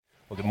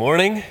Well, good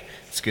morning.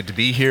 It's good to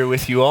be here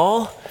with you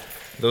all.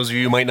 Those of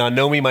you who might not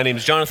know me, my name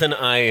is Jonathan.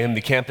 I am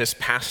the campus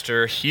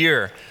pastor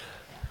here.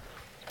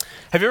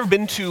 Have you ever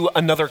been to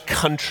another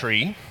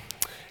country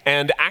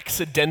and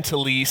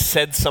accidentally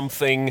said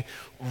something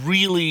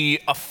really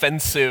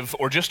offensive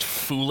or just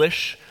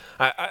foolish?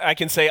 I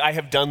can say I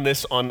have done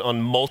this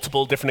on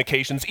multiple different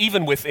occasions.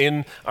 Even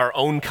within our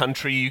own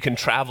country, you can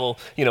travel,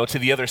 to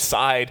the other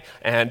side,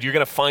 and you're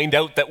going to find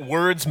out that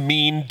words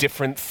mean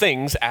different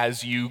things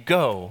as you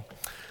go.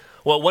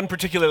 Well, one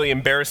particularly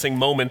embarrassing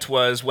moment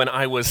was when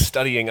I was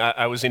studying.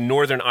 I was in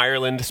Northern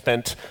Ireland,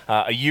 spent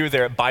a year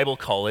there at Bible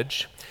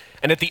college,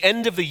 and at the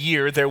end of the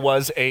year, there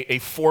was a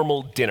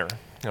formal dinner.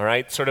 All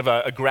right, sort of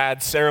a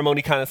grad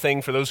ceremony kind of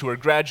thing for those who are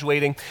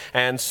graduating.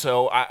 And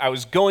so I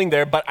was going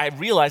there, but I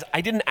realized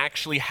I didn't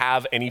actually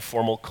have any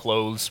formal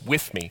clothes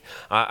with me.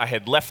 I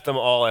had left them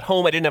all at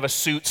home. I didn't have a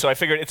suit, so I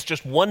figured it's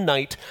just one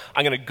night.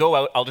 I'm going to go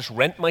out. I'll just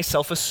rent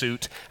myself a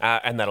suit,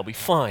 and that'll be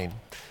fine.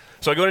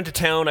 So I go into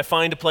town, I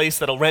find a place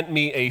that'll rent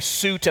me a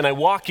suit, and I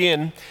walk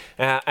in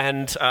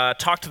and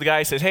talk to the guy.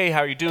 He says, "Hey, how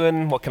are you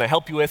doing? What can I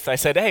help you with?" I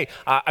said, "Hey,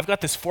 I've got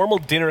this formal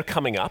dinner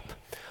coming up.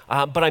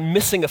 But I'm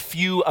missing a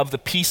few of the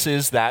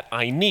pieces that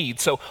I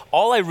need. So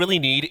all I really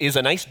need is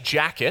a nice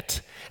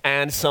jacket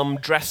and some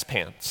dress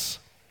pants."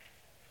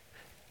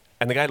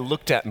 And the guy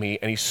looked at me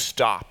and he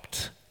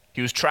stopped.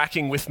 He was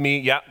tracking with me,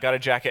 yeah, got a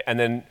jacket, and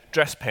then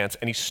dress pants.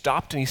 And he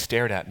stopped and he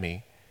stared at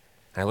me.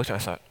 And I looked and I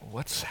thought,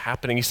 what's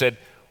happening? He said,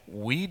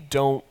 "We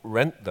don't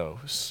rent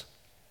those."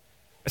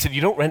 I said,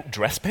 "You don't rent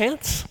dress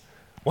pants?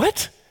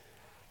 What?"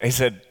 And he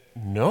said,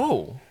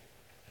 "No."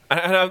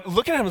 And I'm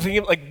looking at him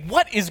thinking,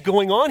 what is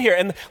going on here?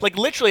 And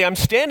literally, I'm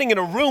standing in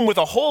a room with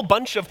a whole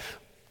bunch of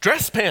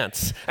dress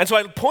pants. And so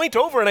I point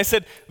over and I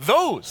said,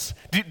 "Those,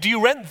 do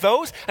you rent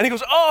those?" And he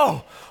goes,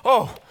 oh,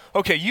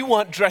 okay, you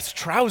want dress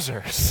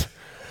trousers."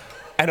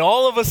 And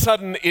all of a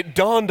sudden, it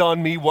dawned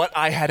on me what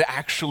I had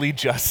actually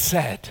just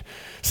said.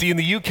 See, in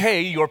the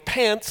UK, your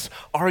pants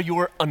are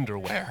your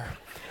underwear.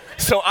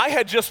 So I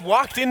had just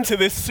walked into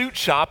this suit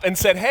shop and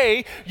said,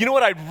 "Hey, you know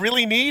what I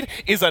really need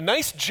is a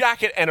nice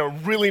jacket and a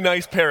really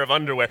nice pair of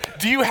underwear.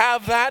 Do you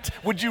have that?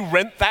 Would you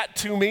rent that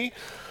to me?"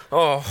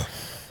 Oh.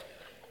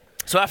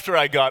 So after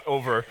I got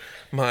over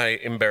my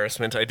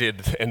embarrassment, I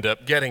did end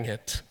up getting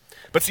it.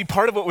 But see,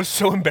 part of what was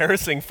so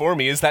embarrassing for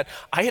me is that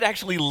I had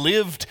actually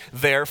lived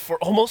there for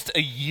almost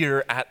a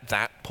year at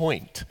that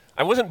point.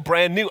 I wasn't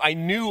brand new. I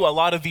knew a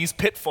lot of these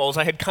pitfalls.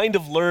 I had kind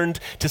of learned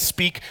to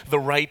speak the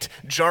right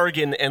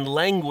jargon and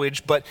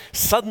language, but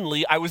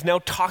suddenly I was now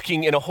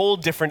talking in a whole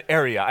different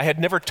area. I had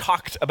never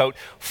talked about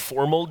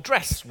formal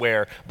dress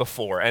wear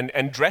before,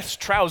 and dress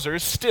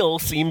trousers still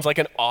seems like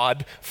an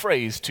odd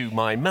phrase to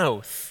my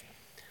mouth.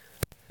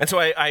 And so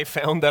I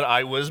found that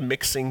I was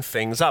mixing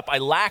things up. I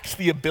lacked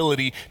the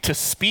ability to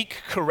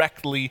speak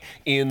correctly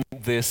in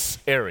this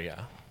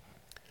area.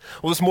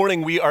 Well, this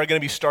morning we are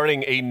going to be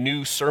starting a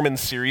new sermon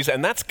series,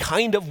 and that's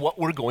kind of what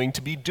we're going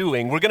to be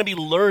doing. We're going to be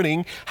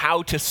learning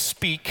how to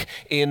speak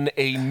in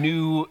a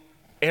new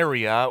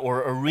area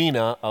or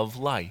arena of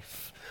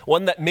life,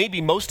 one that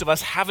maybe most of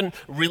us haven't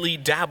really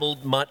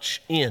dabbled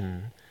much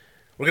in.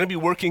 We're going to be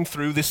working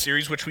through this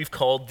series, which we've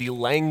called The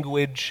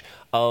Language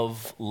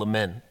of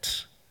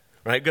Lament.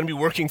 Right, we're going to be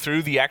working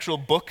through the actual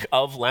book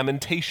of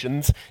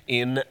Lamentations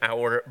in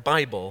our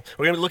Bible.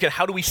 We're going to look at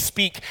how do we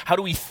speak, how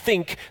do we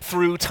think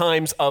through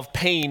times of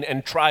pain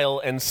and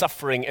trial and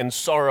suffering and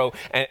sorrow,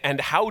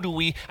 and how do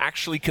we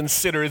actually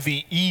consider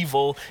the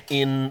evil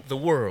in the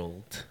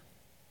world?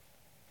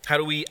 How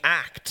do we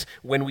act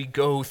when we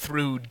go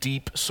through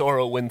deep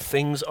sorrow, when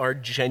things are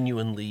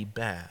genuinely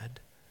bad?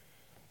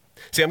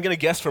 See, I'm going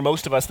to guess for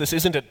most of us, this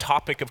isn't a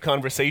topic of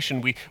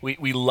conversation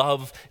we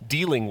love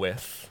dealing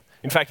with.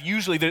 In fact,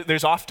 usually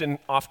there's often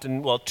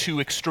two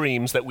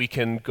extremes that we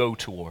can go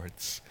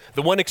towards.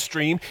 The one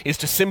extreme is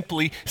to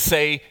simply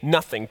say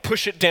nothing,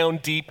 push it down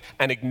deep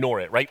and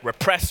ignore it, right?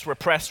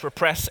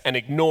 Repress, and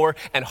ignore,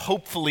 and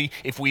hopefully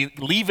if we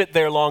leave it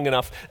there long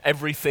enough,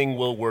 everything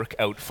will work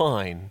out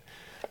fine.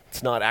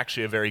 It's not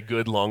actually a very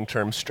good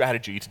long-term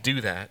strategy to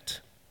do that.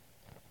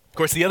 Of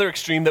course, the other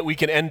extreme that we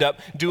can end up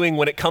doing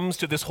when it comes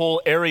to this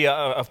whole area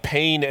of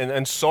pain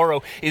and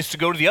sorrow is to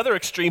go to the other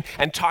extreme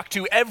and talk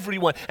to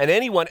everyone and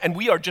anyone, and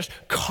we are just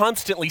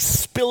constantly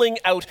spilling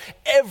out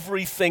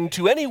everything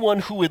to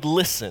anyone who would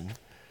listen,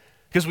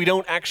 because we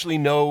don't actually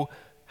know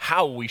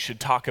how we should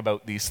talk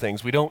about these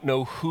things. We don't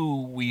know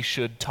who we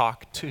should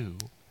talk to.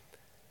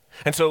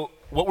 And so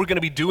what we're going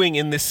to be doing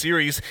in this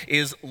series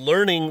is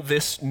learning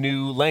this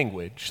new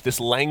language, this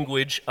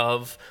language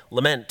of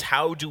lament.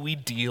 How do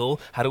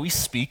we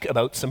speak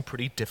about some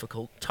pretty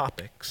difficult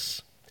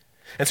topics?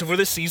 And so for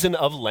this season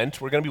of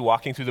Lent, we're going to be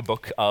walking through the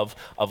book of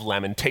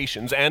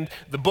Lamentations. And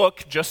the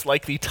book, just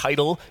like the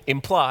title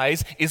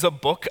implies, is a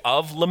book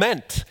of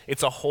lament.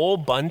 It's a whole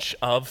bunch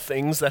of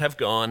things that have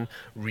gone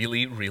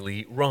really,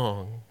 really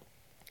wrong.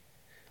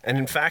 And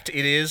in fact,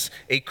 it is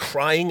a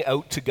crying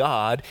out to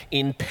God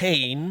in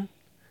pain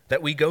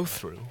that we go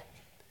through.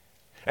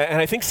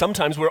 And I think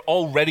sometimes we're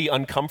already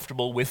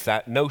uncomfortable with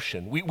that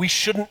notion. We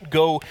shouldn't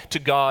go to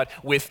God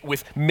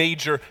with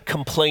major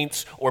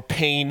complaints or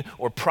pain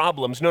or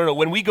problems. No.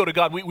 When we go to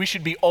God, we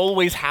should be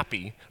always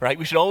happy, right?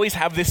 We should always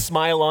have this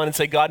smile on and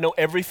say, God, no,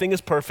 everything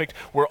is perfect.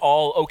 We're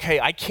all okay.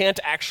 I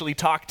can't actually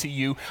talk to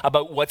you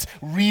about what's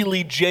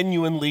really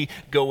genuinely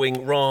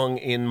going wrong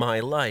in my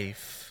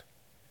life.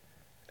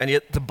 And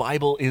yet the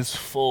Bible is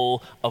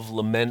full of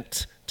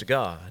lament to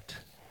God.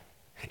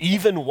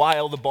 Even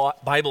while the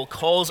Bible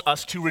calls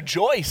us to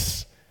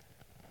rejoice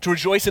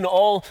in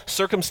all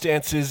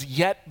circumstances,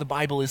 yet the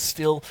Bible is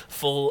still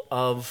full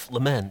of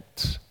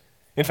lament.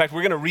 In fact,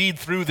 we're going to read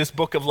through this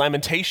book of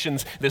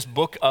Lamentations, this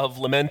book of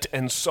lament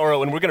and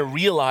sorrow, and we're going to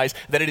realize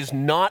that it is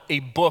not a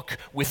book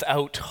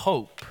without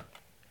hope.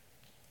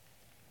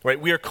 Right?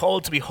 We are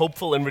called to be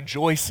hopeful and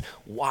rejoice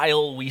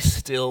while we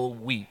still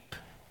weep.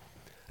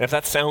 And if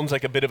that sounds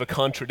like a bit of a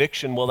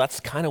contradiction, well, that's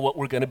kind of what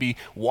we're going to be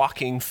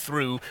walking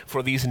through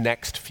for these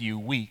next few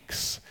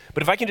weeks.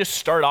 But if I can just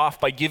start off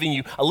by giving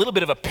you a little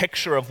bit of a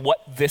picture of what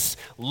this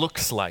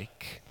looks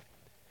like.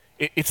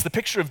 It's the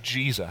picture of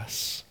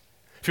Jesus.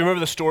 If you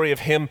remember the story of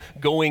him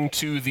going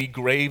to the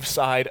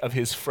graveside of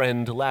his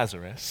friend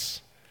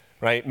Lazarus,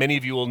 right? Many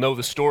of you will know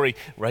the story,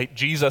 right?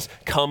 Jesus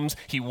comes,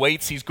 he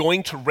waits, he's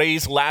going to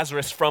raise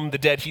Lazarus from the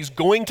dead. He's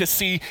going to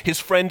see his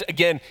friend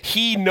again.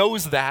 He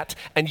knows that,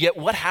 and yet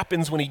what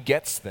happens when he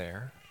gets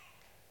there?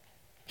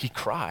 He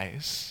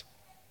cries.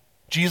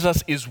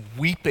 Jesus is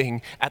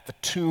weeping at the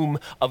tomb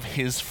of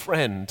his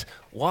friend.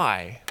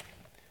 Why?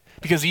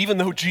 Because even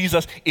though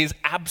Jesus is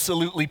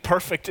absolutely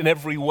perfect in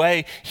every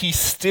way, he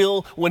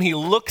still, when he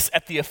looks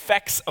at the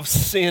effects of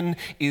sin,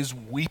 is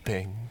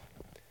weeping.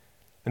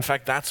 In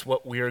fact, that's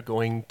what we are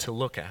going to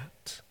look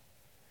at.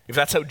 If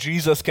that's how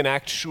Jesus can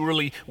act,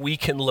 surely we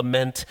can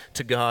lament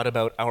to God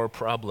about our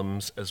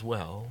problems as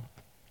well.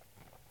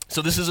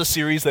 So this is a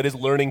series that is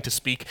learning to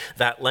speak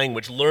that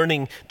language,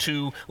 learning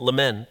to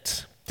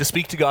lament, to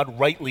speak to God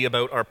rightly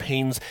about our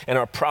pains and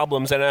our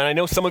problems. And I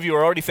know some of you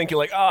are already thinking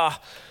like,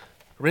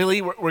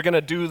 really? We're going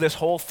to do this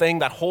whole thing,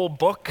 that whole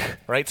book,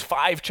 right? It's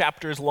 5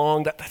 chapters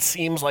long. That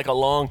seems like a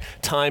long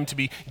time to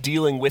be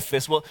dealing with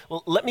this. Well,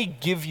 let me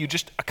give you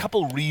just a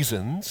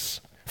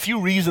few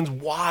reasons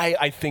why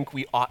I think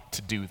we ought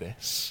to do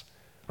this,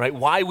 right?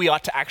 Why we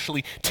ought to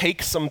actually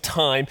take some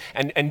time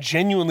and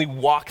genuinely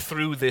walk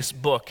through this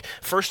book.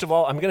 First of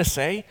all, I'm going to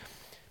say,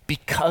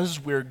 because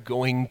we're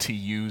going to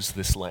use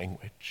this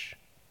language.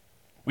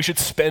 We should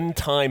spend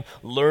time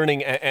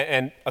learning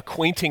and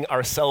acquainting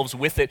ourselves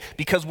with it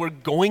because we're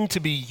going to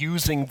be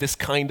using this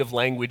kind of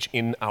language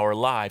in our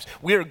lives.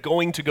 We are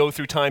going to go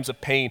through times of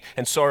pain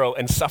and sorrow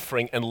and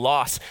suffering and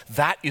loss.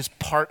 That is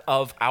part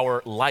of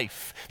our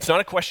life. It's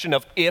not a question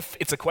of if,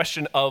 it's a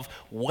question of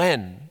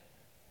when.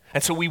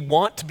 And so we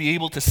want to be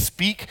able to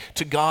speak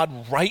to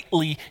God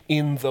rightly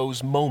in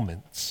those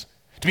moments.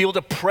 To be able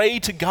to pray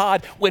to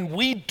God when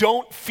we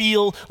don't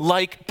feel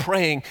like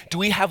praying. Do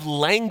we have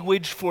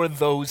language for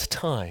those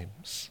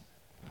times?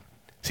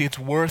 See, it's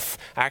worth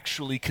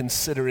actually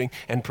considering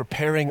and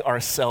preparing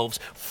ourselves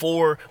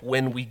for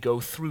when we go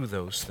through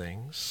those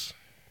things.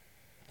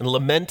 And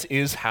lament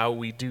is how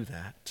we do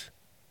that.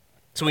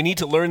 So we need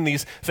to learn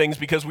these things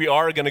because we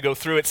are going to go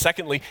through it.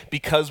 Secondly,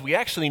 because we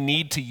actually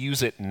need to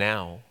use it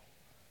now.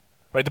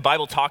 Right, the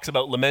Bible talks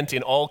about lament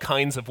in all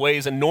kinds of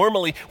ways, and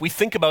normally we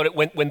think about it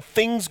when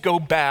things go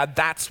bad,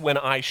 that's when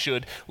I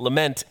should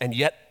lament, and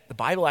yet the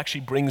Bible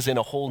actually brings in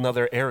a whole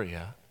nother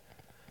area.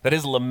 That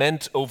is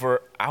lament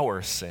over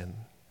our sin.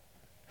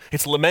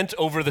 It's lament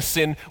over the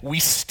sin we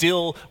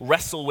still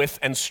wrestle with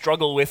and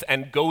struggle with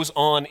and goes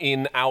on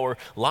in our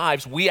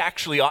lives. We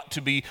actually ought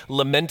to be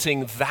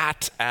lamenting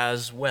that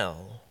as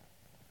well.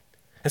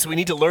 And so we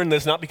need to learn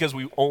this not because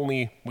we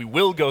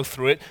will go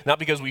through it, not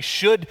because we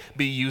should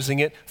be using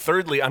it.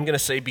 Thirdly, I'm going to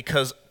say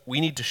because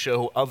we need to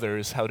show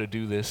others how to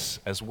do this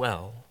as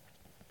well.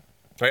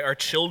 Right? Our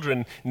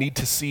children need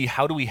to see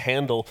how do we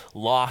handle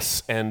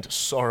loss and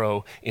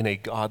sorrow in a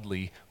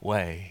godly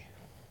way.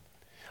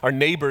 Our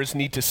neighbors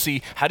need to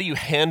see how do you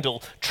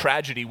handle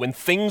tragedy? When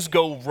things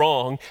go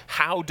wrong,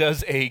 how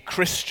does a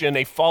Christian,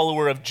 a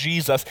follower of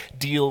Jesus,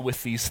 deal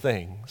with these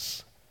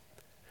things?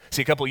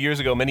 See, a couple of years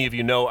ago, many of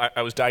you know,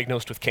 I was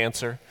diagnosed with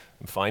cancer.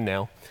 I'm fine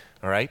now,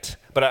 all right?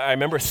 But I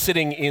remember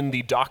sitting in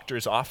the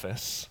doctor's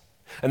office,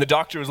 and the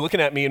doctor was looking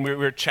at me, and we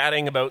were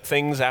chatting about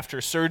things after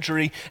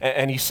surgery,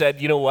 and he said,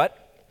 you know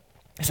what?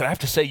 He said, I have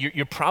to say,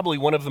 you're probably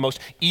one of the most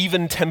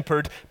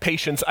even-tempered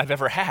patients I've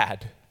ever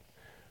had,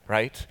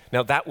 right?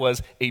 Now, that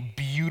was a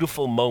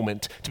beautiful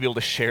moment to be able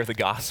to share the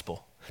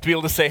gospel. To be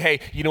able to say, hey,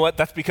 you know what?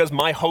 That's because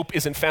my hope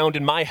isn't found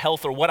in my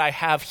health or what I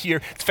have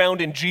here. It's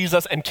found in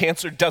Jesus, and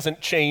cancer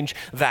doesn't change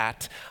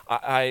that.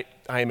 I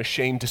am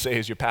ashamed to say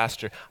as your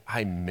pastor,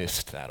 I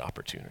missed that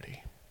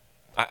opportunity.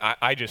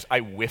 I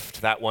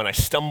whiffed that one. I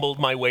stumbled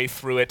my way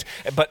through it.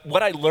 But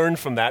what I learned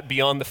from that,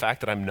 beyond the fact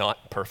that I'm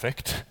not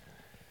perfect,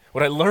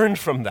 what I learned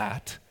from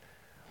that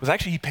was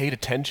actually he paid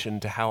attention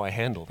to how I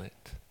handled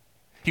it.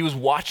 He was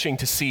watching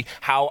to see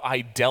how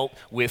I dealt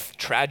with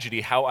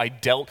tragedy, how I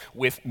dealt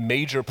with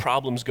major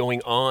problems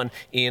going on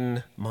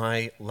in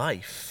my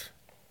life.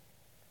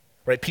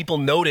 Right? People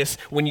notice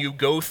when you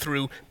go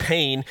through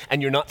pain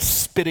and you're not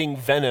spitting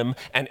venom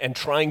and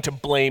trying to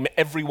blame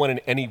everyone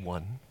and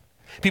anyone.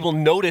 People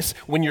notice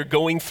when you're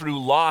going through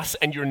loss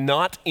and you're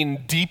not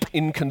in deep,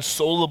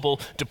 inconsolable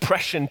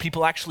depression.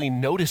 People actually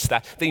notice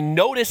that. They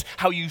notice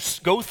how you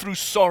go through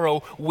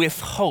sorrow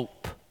with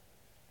hope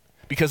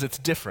because it's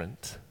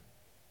different.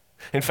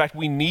 In fact,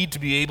 we need to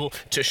be able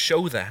to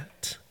show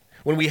that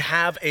when we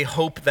have a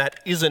hope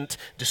that isn't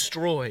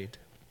destroyed,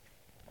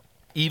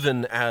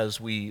 even as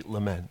we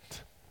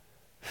lament.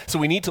 So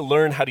we need to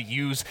learn how to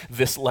use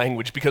this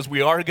language because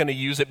we are going to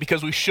use it,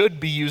 because we should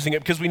be using it,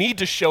 because we need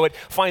to show it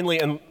finally,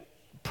 and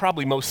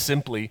probably most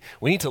simply,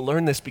 we need to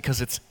learn this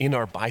because it's in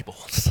our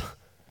Bibles,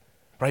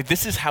 right?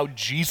 This is how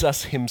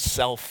Jesus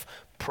himself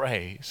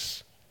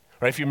prays.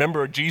 Right, if you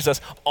remember Jesus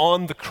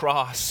on the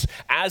cross,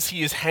 as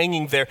he is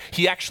hanging there,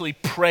 he actually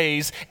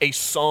prays a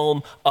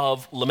psalm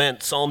of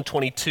lament. Psalm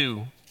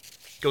 22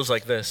 goes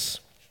like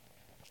this.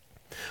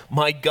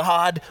 My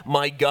God,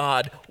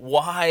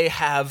 why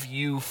have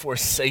you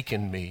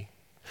forsaken me?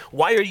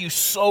 Why are you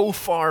so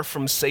far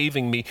from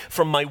saving me,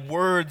 from my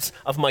words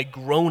of my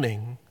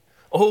groaning?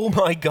 Oh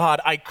my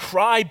God, I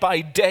cry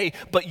by day,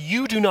 but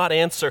you do not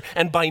answer,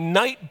 and by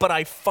night, but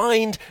I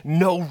find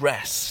no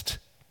rest.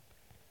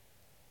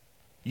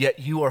 Yet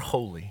you are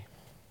holy,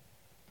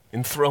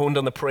 enthroned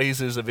on the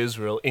praises of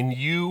Israel. In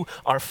you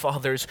our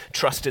fathers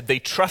trusted. They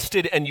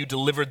trusted and you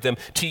delivered them.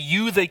 To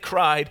you they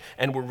cried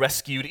and were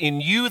rescued.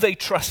 In you they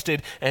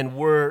trusted and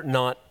were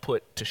not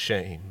put to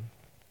shame.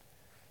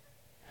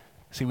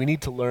 See, we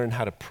need to learn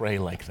how to pray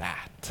like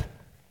that.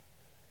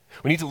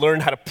 We need to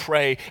learn how to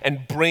pray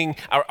and bring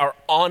our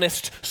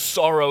honest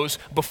sorrows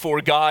before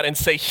God and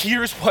say,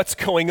 here's what's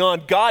going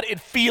on. God, it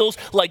feels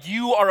like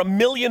you are a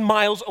million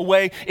miles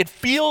away. It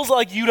feels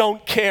like you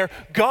don't care.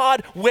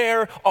 God,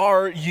 where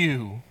are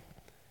you?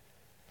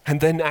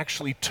 And then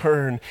actually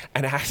turn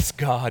and ask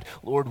God,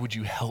 Lord, would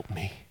you help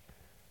me?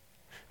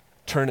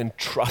 Turn and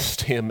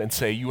trust him and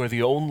say, you are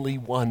the only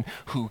one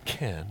who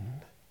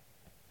can.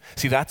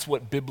 See, that's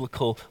what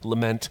biblical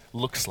lament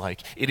looks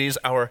like. It is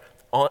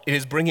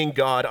bringing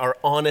God our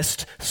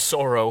honest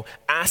sorrow,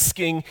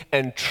 asking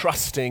and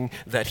trusting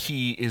that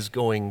he is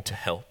going to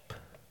help.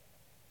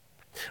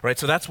 Right?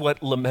 So that's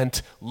what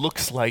lament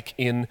looks like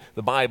in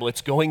the Bible.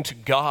 It's going to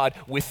God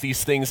with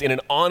these things in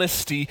an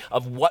honesty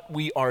of what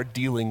we are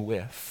dealing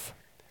with.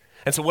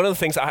 And so one of the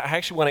things I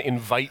actually want to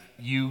invite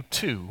you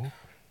to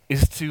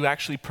is to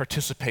actually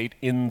participate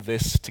in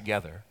this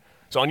together.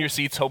 So on your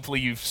seats, hopefully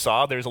you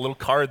saw there's a little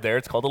card there.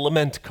 It's called a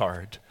lament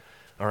card.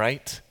 All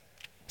right?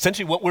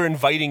 Essentially what we're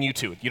inviting you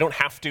to, you don't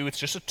have to, it's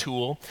just a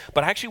tool,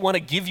 but I actually want to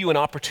give you an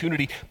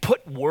opportunity.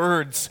 Put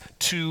words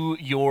to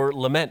your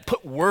lament.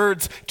 Put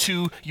words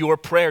to your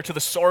prayer, to the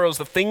sorrows,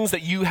 the things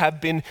that you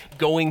have been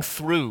going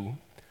through.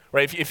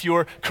 Right? If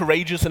you're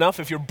courageous enough,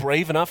 if you're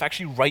brave enough,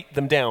 actually write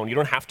them down. You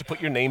don't have to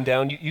put your name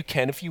down. You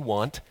can if you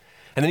want.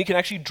 And then you can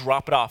actually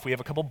drop it off. We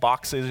have a couple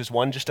boxes. There's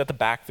one just at the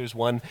back. There's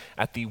one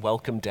at the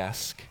welcome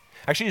desk.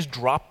 Actually just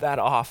drop that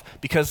off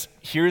because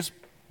here's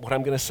what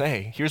I'm going to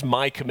say. Here's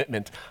my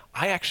commitment.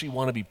 I actually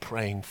want to be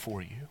praying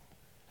for you.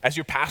 As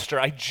your pastor,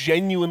 I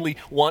genuinely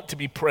want to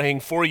be praying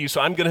for you, so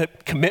I'm going to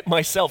commit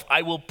myself.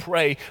 I will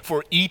pray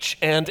for each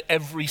and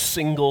every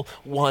single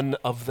one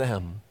of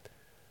them.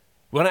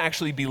 We want to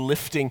actually be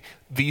lifting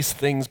these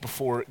things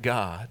before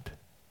God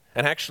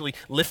and actually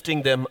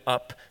lifting them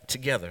up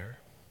together.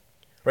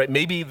 Right?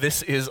 Maybe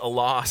this is a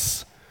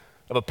loss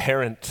of a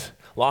parent,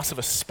 loss of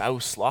a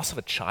spouse, loss of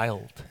a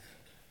child.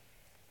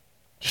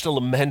 Just a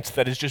lament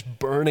that is just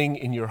burning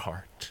in your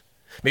heart.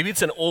 Maybe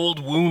it's an old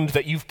wound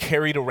that you've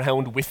carried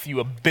around with you,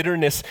 a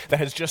bitterness that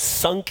has just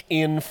sunk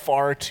in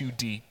far too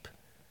deep.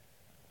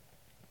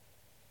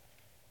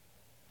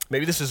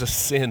 Maybe this is a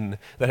sin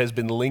that has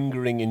been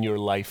lingering in your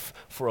life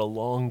for a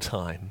long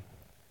time,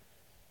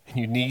 and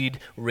you need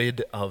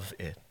rid of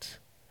it.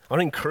 I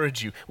want to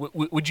encourage you,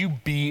 would you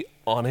be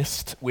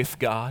honest with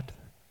God?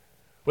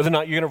 Whether or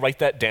not you're going to write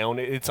that down,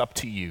 it's up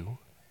to you.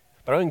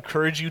 But I want to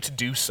encourage you to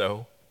do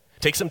so.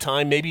 Take some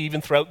time, maybe even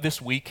throughout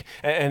this week,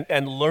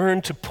 and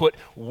learn to put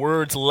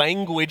words,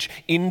 language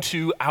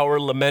into our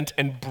lament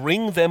and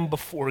bring them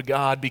before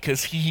God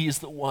because he is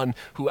the one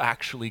who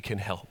actually can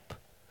help.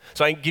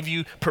 So I give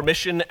you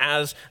permission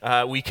as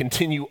we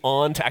continue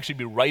on to actually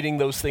be writing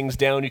those things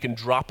down. You can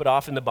drop it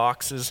off in the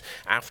boxes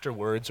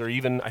afterwards, or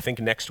even I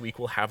think next week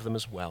we'll have them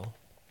as well.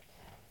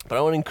 But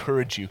I want to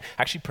encourage you,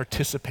 actually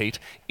participate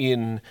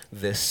in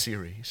this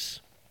series.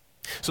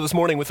 So this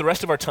morning, with the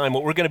rest of our time,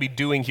 what we're going to be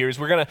doing here is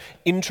we're going to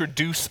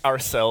introduce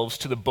ourselves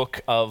to the book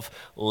of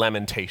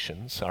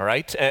Lamentations, all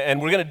right?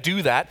 And we're going to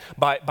do that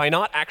by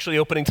not actually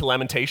opening to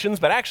Lamentations,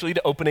 but actually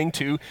to opening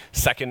to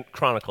 2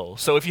 Chronicles.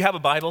 So if you have a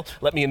Bible,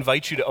 let me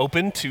invite you to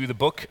open to the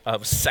book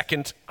of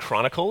 2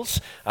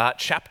 Chronicles,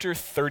 chapter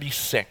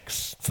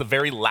 36. It's the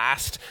very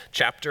last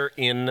chapter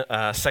in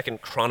 2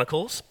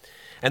 Chronicles.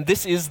 And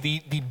this is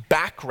the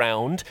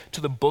background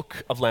to the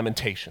book of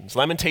Lamentations.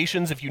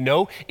 Lamentations, if you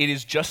know, it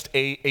is just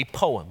a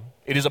poem.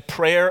 It is a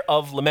prayer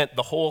of lament,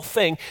 the whole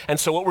thing. And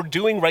so what we're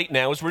doing right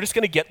now is we're just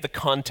going to get the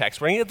context.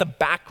 We're going to get the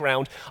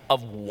background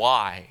of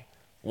why.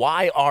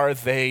 Why are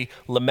they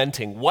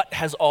lamenting? What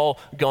has all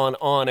gone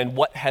on and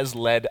what has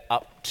led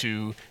up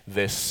to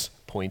this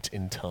point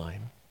in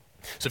time?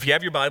 So if you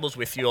have your Bibles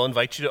with you, I'll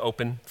invite you to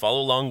open,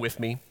 follow along with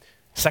me.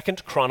 2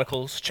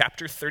 Chronicles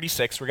chapter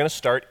 36, we're going to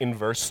start in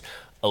verse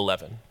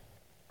 11.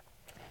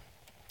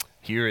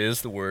 Here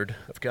is the word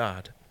of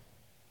God.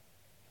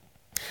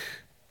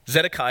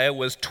 Zedekiah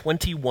was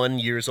 21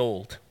 years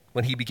old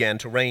when he began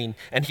to reign,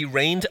 and he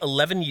reigned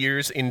 11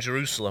 years in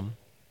Jerusalem.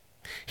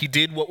 He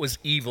did what was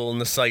evil in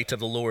the sight of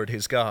the Lord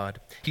his God.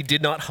 He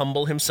did not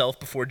humble himself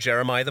before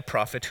Jeremiah the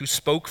prophet, who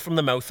spoke from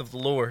the mouth of the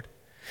Lord.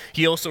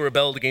 He also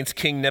rebelled against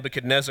King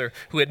Nebuchadnezzar,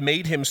 who had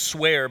made him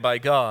swear by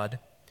God.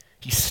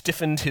 He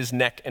stiffened his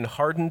neck and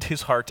hardened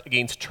his heart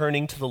against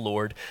turning to the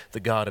Lord, the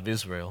God of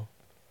Israel.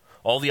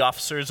 All the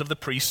officers of the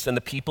priests and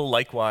the people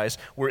likewise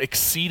were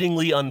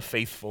exceedingly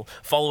unfaithful,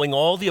 following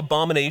all the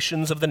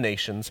abominations of the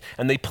nations,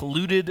 and they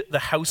polluted the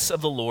house of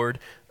the Lord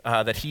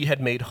that he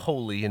had made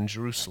holy in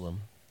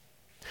Jerusalem.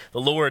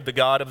 The Lord, the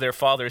God of their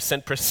fathers,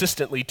 sent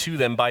persistently to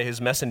them by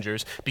his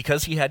messengers,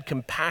 because he had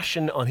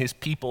compassion on his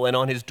people and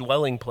on his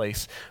dwelling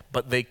place,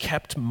 but they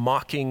kept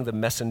mocking the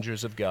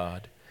messengers of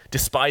God,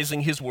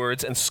 despising his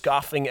words and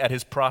scoffing at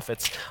his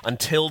prophets,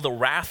 until the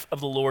wrath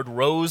of the Lord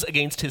rose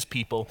against his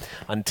people,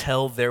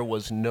 until there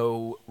was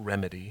no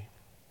remedy.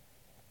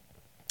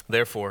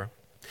 Therefore,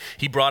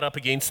 he brought up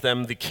against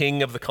them the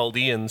king of the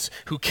Chaldeans,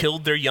 who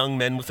killed their young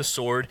men with the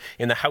sword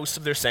in the house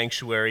of their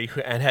sanctuary,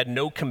 and had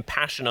no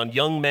compassion on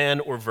young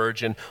man or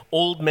virgin,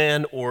 old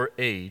man or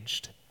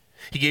aged.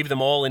 He gave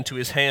them all into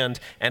his hand,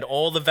 and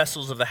all the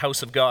vessels of the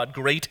house of God,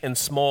 great and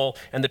small,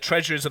 and the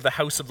treasures of the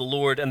house of the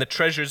Lord, and the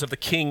treasures of the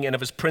king and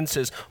of his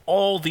princes,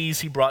 all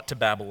these he brought to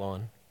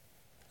Babylon.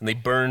 And they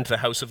burned the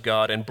house of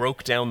God, and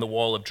broke down the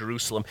wall of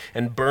Jerusalem,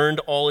 and burned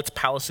all its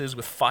palaces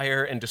with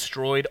fire, and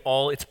destroyed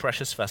all its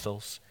precious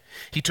vessels.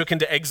 He took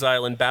into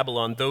exile in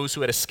Babylon those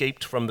who had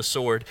escaped from the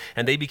sword,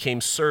 and they became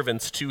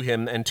servants to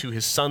him and to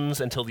his sons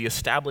until the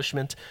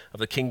establishment of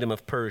the kingdom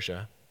of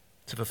Persia,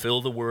 to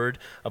fulfill the word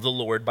of the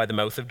Lord by the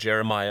mouth of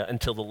Jeremiah,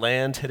 until the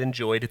land had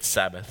enjoyed its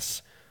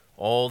Sabbaths.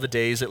 All the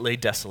days it lay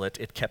desolate,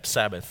 it kept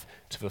Sabbath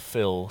to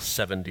fulfill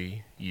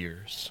 70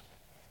 years.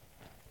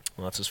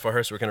 Well, that's as far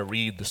as we're going to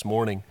read this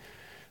morning.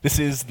 This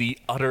is the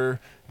utter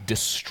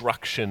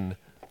destruction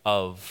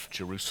of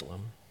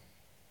Jerusalem.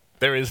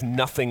 There is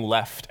nothing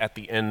left at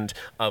the end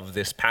of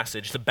this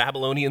passage. The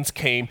Babylonians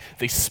came,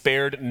 they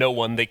spared no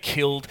one, they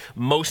killed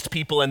most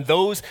people, and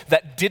those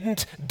that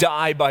didn't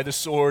die by the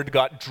sword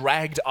got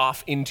dragged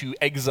off into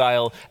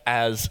exile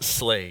as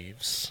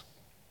slaves.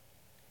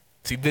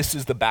 See, this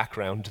is the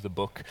background to the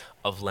book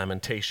of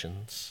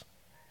Lamentations.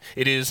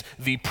 It is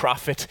the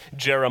prophet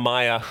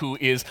Jeremiah who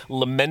is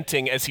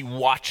lamenting as he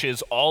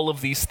watches all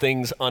of these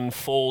things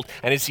unfold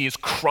and as he is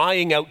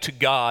crying out to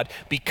God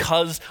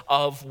because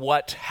of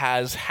what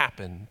has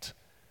happened.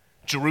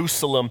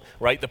 Jerusalem,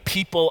 right, the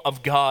people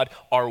of God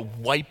are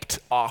wiped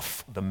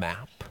off the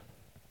map,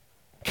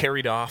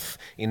 carried off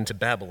into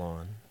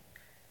Babylon.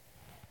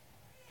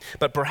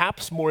 But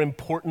perhaps more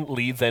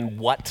importantly than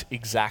what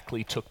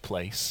exactly took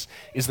place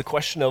is the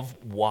question of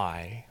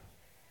why.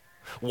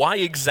 Why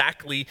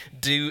exactly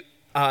did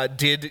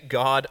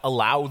God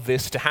allow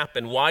this to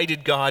happen? Why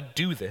did God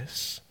do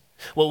this?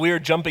 Well, we are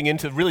jumping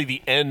into really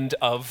the end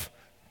of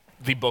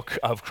the book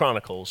of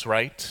Chronicles,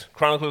 right?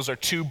 Chronicles are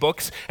 2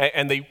 books,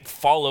 and they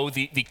follow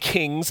the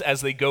kings as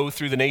they go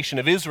through the nation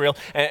of Israel.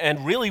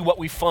 And really what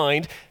we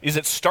find is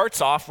it starts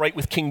off right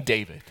with King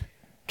David.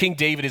 King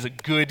David is a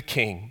good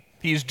king.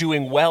 He is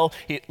doing well.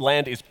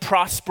 Land is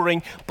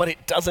prospering, but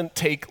it doesn't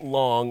take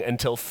long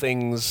until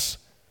things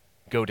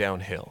go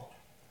downhill.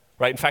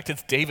 Right? In fact,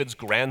 it's David's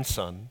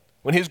grandson.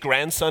 When his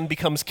grandson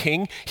becomes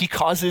king, he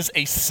causes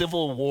a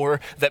civil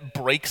war that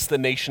breaks the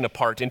nation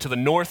apart into the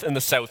north and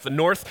the south. The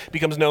north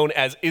becomes known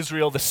as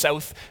Israel, the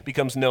south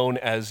becomes known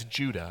as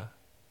Judah.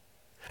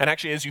 And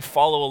actually, as you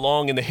follow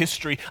along in the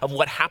history of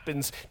what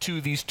happens to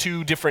these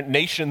 2 different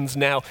nations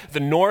now, the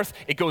north,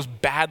 it goes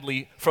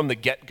badly from the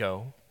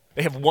get-go.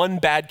 They have one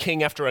bad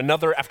king after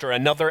another, after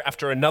another,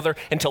 after another,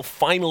 until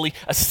finally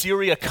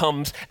Assyria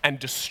comes and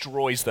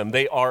destroys them.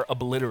 They are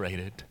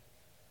obliterated.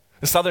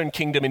 The southern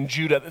kingdom in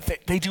Judah,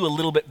 they do a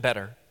little bit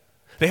better.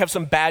 They have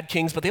some bad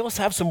kings, but they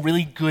also have some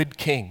really good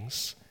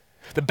kings.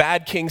 The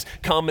bad kings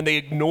come and they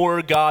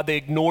ignore God, they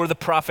ignore the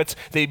prophets,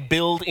 they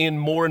build in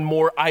more and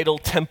more idol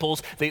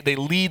temples, they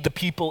lead the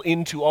people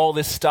into all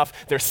this stuff.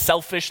 They're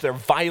selfish, they're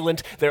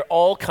violent, they're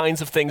all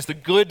kinds of things. The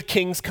good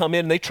kings come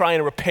in and they try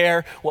and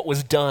repair what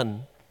was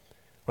done.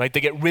 Right?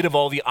 They get rid of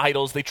all the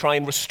idols, they try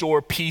and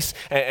restore peace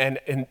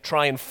and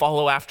try and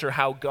follow after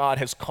how God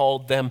has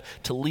called them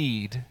to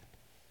lead.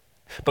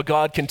 But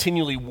God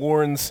continually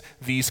warns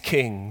these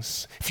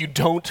kings, if you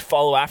don't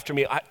follow after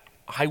me,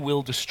 I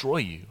will destroy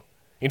you.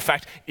 In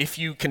fact, if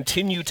you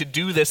continue to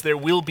do this, there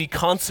will be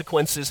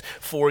consequences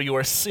for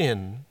your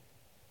sin.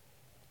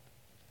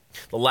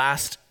 The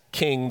last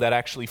king that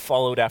actually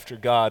followed after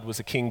God was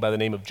a king by the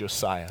name of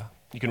Josiah.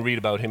 You can read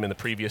about him in the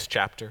previous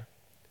chapter.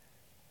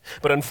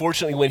 But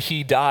unfortunately, when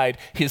he died,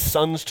 his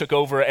sons took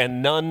over,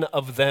 and none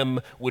of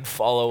them would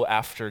follow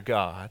after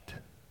God.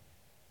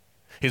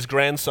 His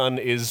grandson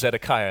is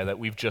Zedekiah that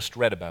we've just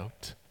read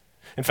about.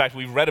 In fact,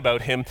 we've read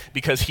about him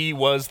because he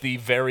was the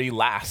very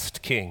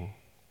last king.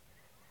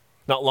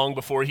 Not long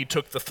before he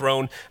took the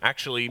throne,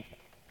 actually,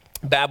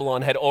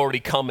 Babylon had already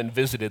come and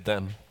visited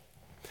them.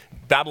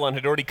 Babylon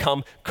had already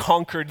come,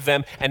 conquered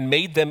them, and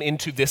made them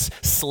into this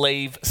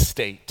slave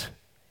state.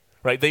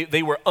 Right?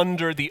 They were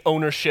under the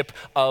ownership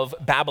of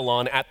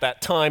Babylon at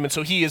that time, and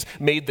so he is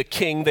made the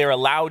king. They're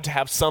allowed to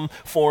have some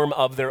form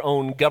of their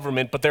own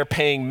government, but they're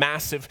paying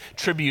massive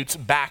tributes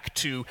back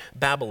to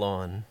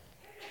Babylon.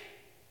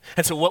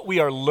 And so what we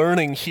are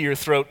learning here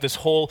throughout this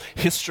whole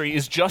history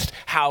is just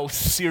how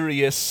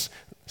serious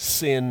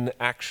sin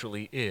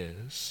actually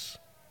is.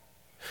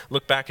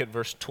 Look back at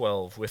verse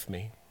 12 with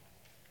me.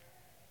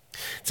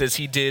 It says,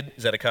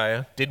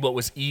 Zedekiah did what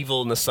was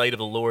evil in the sight of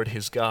the Lord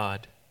his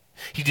God.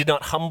 He did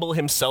not humble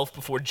himself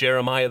before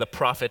Jeremiah the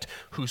prophet,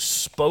 who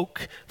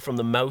spoke from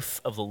the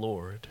mouth of the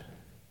Lord.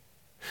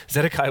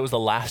 Zedekiah was the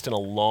last in a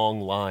long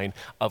line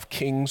of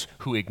kings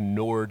who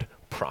ignored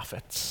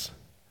prophets.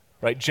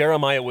 Right?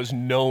 Jeremiah was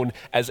known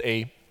as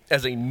a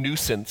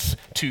nuisance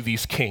to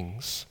these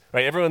kings.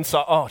 Right? Everyone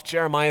saw, oh,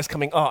 Jeremiah's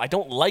coming. Oh, I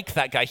don't like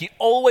that guy. He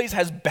always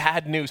has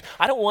bad news.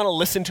 I don't want to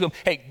listen to him.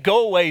 Hey,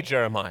 go away,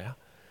 Jeremiah.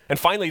 And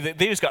finally,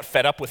 they just got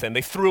fed up with him.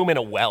 They threw him in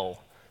a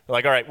well. They're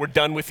like, all right, we're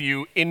done with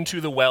you. Into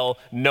the well.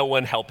 No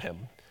one help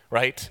him.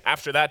 Right?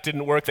 After that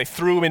didn't work, they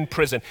threw him in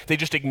prison. They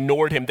just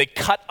ignored him. They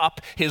cut up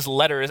his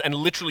letters and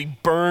literally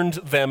burned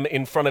them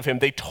in front of him.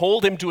 They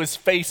told him to his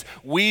face,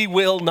 we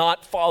will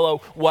not follow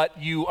what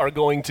you are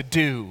going to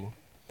do.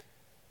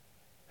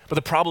 But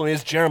the problem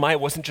is Jeremiah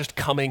wasn't just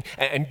coming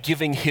and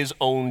giving his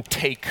own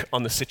take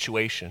on the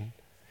situation.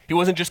 He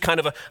wasn't just kind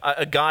of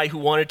a guy who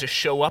wanted to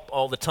show up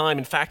all the time.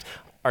 In fact,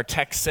 our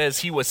text says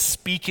he was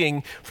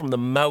speaking from the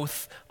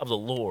mouth of the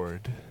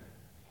Lord.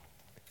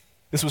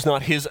 This was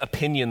not his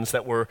opinions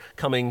that were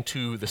coming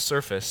to the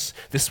surface.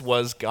 This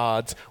was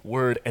God's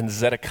word, and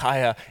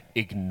Zedekiah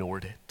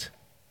ignored it.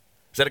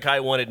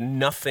 Zedekiah wanted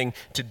nothing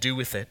to do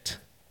with it.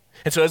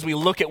 And so as we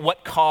look at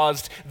what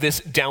caused this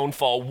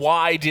downfall,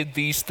 why did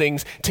these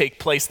things take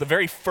place? The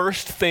very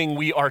first thing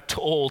we are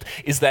told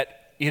is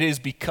that it is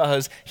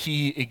because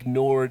he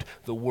ignored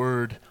the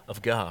word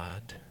of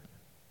God.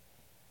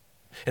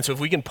 And so if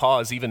we can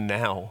pause even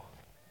now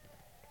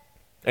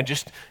and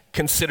just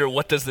consider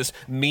what does this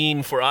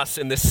mean for us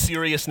in this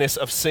seriousness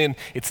of sin,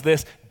 it's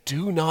this: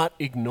 do not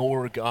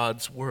ignore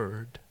God's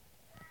word.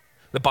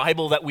 The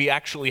Bible that we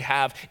actually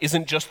have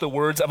isn't just the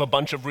words of a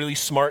bunch of really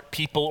smart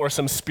people or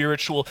some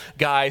spiritual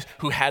guys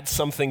who had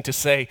something to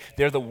say.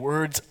 They're the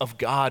words of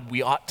God.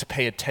 We ought to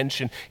pay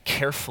attention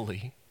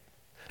carefully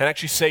and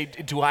actually say,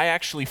 do I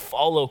actually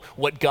follow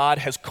what God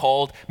has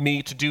called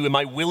me to do? Am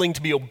I willing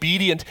to be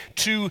obedient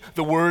to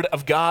the word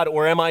of God,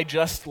 or am I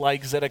just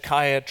like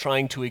Zedekiah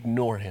trying to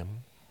ignore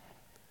him?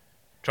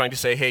 Trying to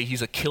say, hey,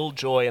 he's a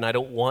killjoy and I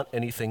don't want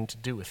anything to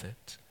do with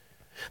it.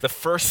 The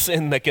first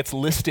sin that gets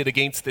listed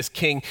against this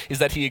king is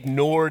that he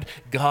ignored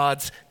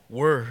God's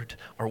word.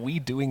 Are we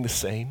doing the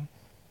same?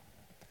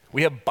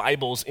 We have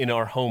Bibles in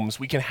our homes.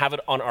 We can have it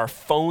on our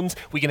phones.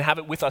 We can have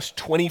it with us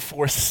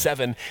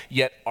 24/7,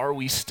 yet are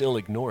we still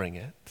ignoring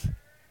it?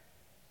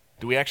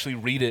 Do we actually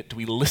read it? Do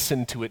we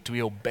listen to it? Do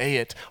we obey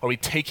it? Are we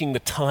taking the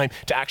time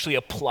to actually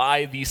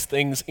apply these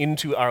things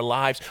into our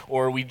lives,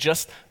 or are we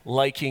just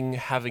liking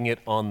having it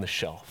on the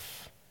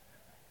shelf?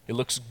 It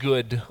looks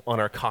good on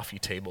our coffee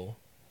table.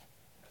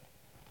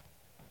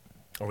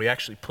 Are we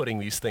actually putting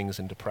these things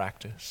into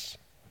practice?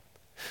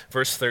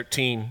 Verse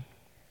 13,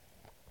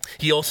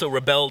 he also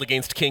rebelled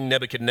against King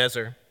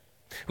Nebuchadnezzar,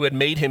 who had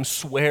made him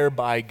swear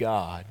by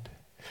God.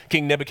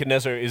 King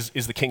Nebuchadnezzar is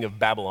the king of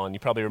Babylon. You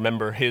probably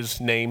remember his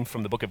name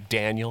from the book of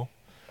Daniel,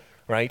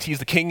 right? He's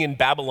the king in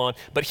Babylon,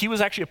 but he was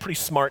actually a pretty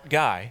smart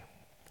guy.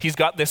 He's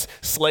got this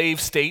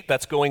slave state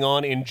that's going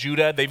on in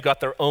Judah. They've got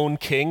their own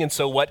king, and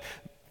so what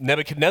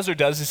Nebuchadnezzar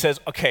does is says,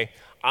 okay,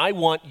 I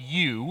want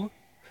you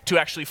to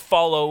actually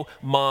follow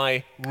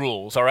my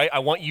rules, all right? I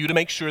want you to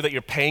make sure that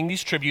you're paying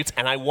these tributes,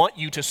 and I want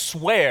you to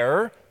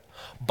swear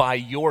by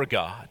your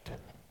God,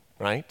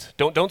 right?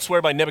 Don't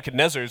swear by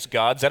Nebuchadnezzar's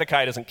God.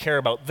 Zedekiah doesn't care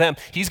about them.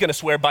 He's going to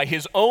swear by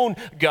his own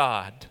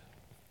God,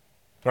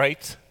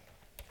 right?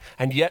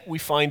 And yet we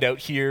find out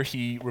here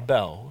he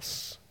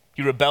rebels.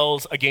 He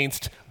rebels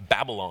against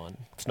Babylon.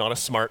 It's not a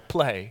smart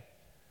play.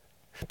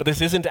 But this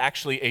isn't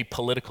actually a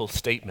political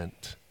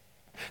statement.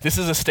 This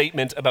is a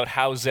statement about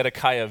how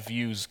Zedekiah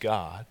views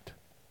God,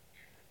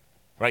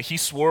 right? He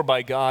swore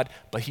by God,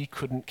 but he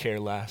couldn't care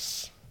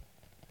less.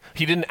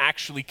 He didn't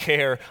actually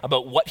care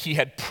about what he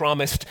had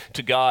promised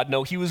to God.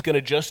 No, he was going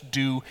to just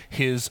do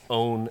his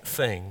own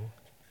thing.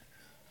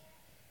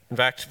 In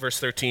fact, verse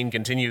 13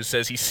 continues,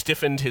 says, he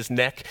stiffened his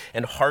neck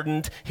and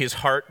hardened his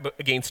heart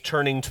against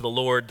turning to the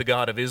Lord, the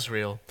God of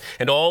Israel.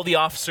 And all the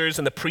officers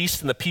and the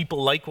priests and the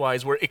people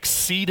likewise were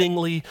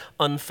exceedingly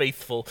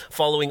unfaithful,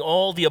 following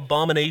all the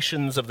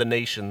abominations of the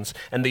nations,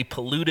 and they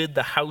polluted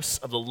the house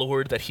of the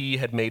Lord that he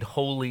had made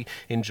holy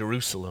in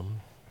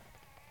Jerusalem.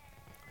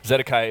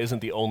 Zedekiah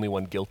isn't the only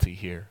one guilty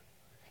here.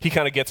 He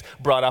kind of gets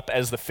brought up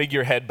as the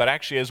figurehead, but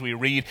actually as we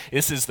read,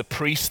 this is the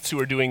priests who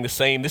are doing the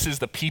same. This is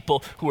the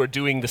people who are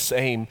doing the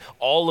same.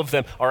 All of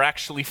them are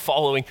actually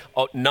following,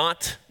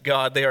 not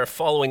God, they are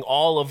following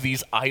all of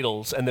these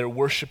idols and they're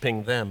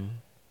worshiping them.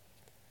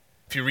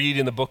 If you read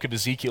in the book of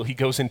Ezekiel, he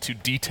goes into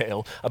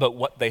detail about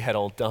what they had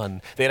all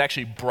done. They had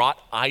actually brought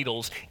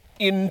idols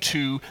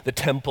into the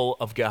temple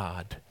of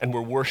God and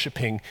were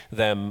worshiping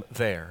them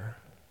there.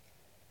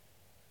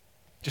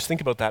 Just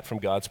think about that from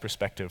God's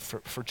perspective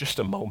for just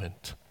a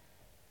moment.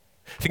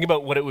 Think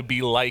about what it would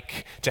be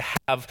like to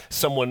have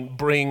someone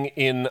bring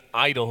in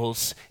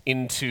idols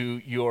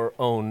into your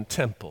own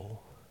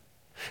temple.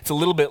 It's a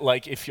little bit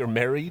like if you're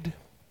married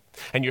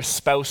and your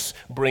spouse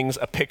brings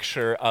a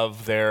picture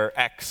of their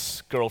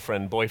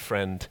ex-girlfriend,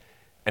 boyfriend,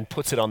 and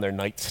puts it on their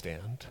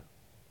nightstand.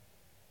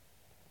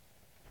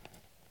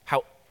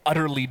 How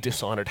utterly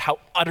dishonored, how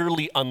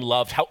utterly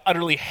unloved, how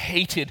utterly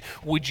hated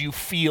would you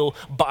feel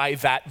by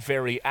that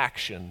very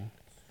action?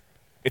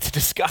 It's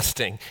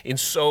disgusting in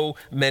so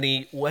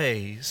many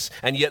ways,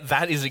 and yet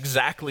that is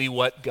exactly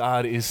what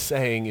God is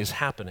saying is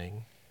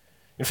happening.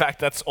 In fact,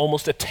 that's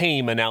almost a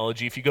tame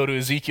analogy. If you go to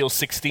Ezekiel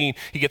 16,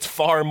 he gets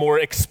far more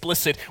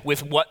explicit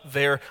with what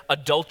their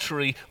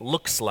adultery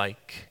looks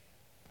like.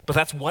 But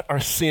that's what our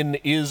sin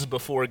is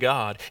before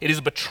God. It is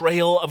a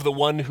betrayal of the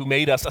one who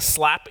made us, a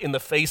slap in the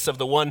face of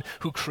the one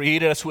who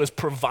created us, who has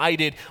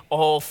provided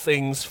all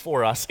things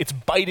for us. It's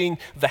biting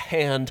the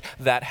hand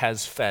that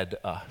has fed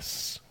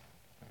us.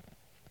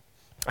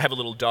 I have a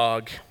little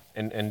dog,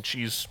 and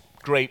she's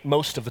great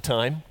most of the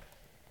time.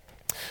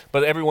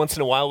 But every once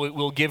in a while,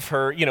 we'll give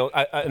her,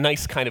 a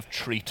nice kind of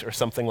treat or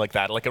something like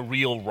that, like a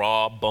real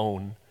raw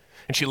bone.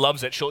 And she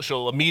loves it.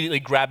 She'll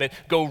immediately grab it,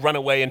 go run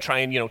away and try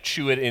and,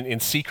 chew it in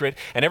secret.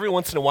 And every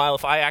once in a while,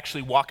 if I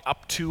actually walk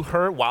up to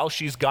her while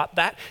she's got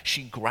that,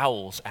 she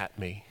growls at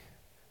me.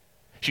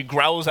 She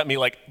growls at me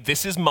like,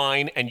 this is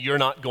mine and you're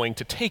not going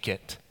to take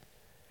it.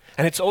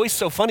 And it's always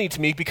so funny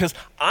to me because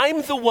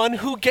I'm the one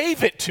who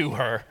gave it to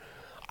her.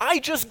 I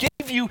just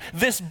gave you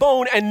this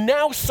bone, and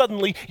now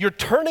suddenly you're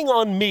turning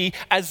on me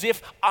as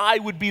if I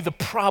would be the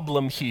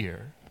problem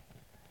here.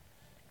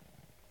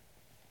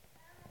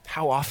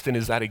 How often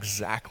is that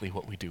exactly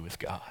what we do with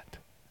God?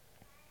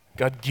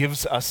 God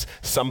gives us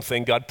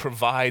something, God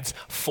provides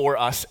for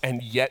us,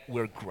 and yet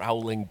we're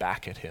growling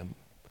back at him.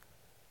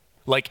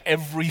 Like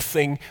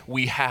everything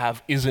we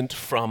have isn't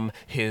from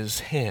his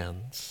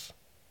hands.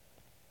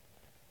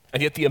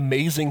 And yet the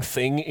amazing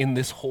thing in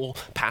this whole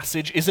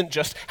passage isn't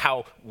just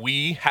how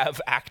we have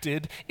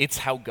acted, it's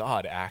how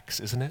God acts,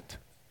 isn't it?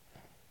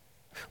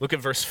 Look at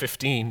verse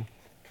 15.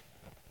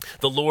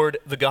 The Lord,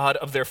 the God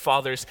of their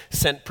fathers,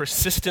 sent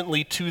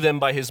persistently to them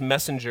by his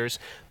messengers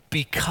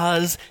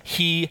because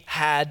he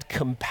had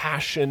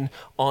compassion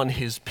on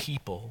his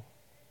people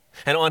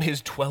and on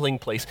his dwelling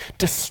place,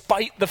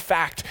 despite the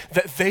fact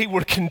that they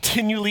were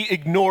continually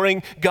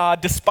ignoring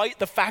God, despite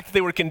the fact that they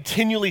were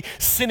continually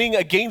sinning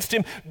against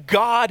him,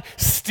 God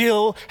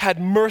still had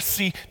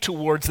mercy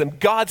towards them.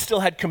 God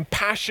still had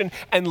compassion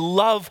and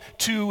love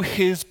to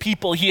his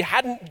people. He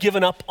hadn't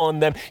given up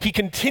on them. He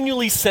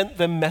continually sent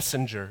them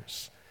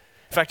messengers.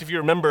 In fact, if you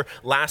remember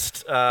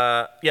last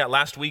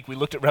week we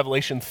looked at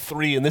Revelation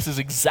 3, and this is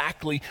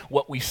exactly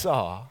what we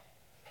saw.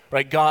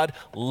 Right? God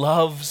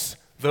loves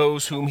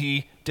those whom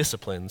he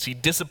disciplines. He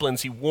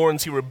disciplines, he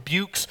warns, he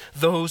rebukes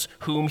those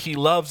whom he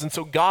loves. And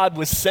so God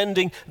was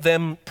sending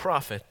them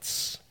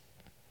prophets.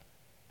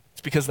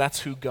 It's because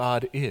that's who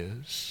God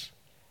is.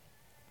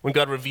 When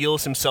God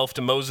reveals himself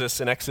to Moses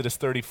in Exodus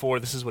 34,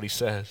 this is what he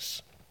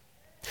says.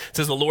 It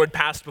says, the Lord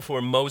passed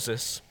before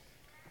Moses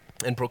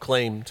and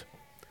proclaimed,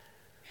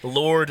 the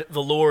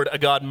Lord, a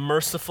God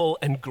merciful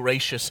and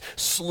gracious,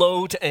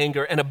 slow to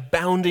anger and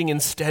abounding in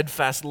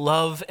steadfast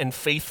love and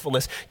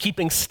faithfulness,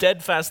 keeping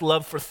steadfast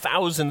love for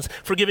thousands,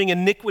 forgiving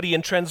iniquity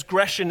and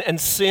transgression and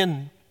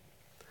sin,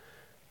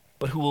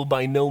 but who will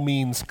by no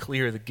means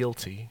clear the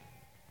guilty,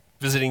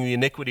 visiting the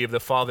iniquity of the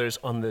fathers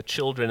on the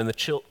children and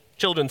the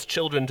children's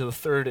children to the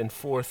third and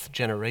fourth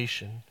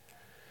generation.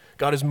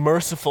 God is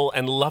merciful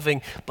and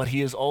loving, but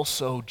he is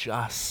also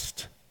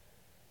just.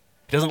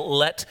 He doesn't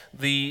let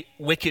the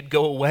wicked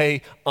go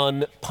away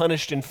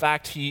unpunished. In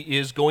fact, he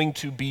is going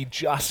to be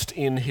just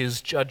in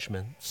his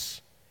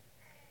judgments.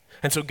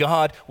 And so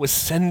God was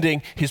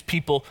sending his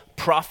people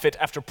prophet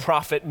after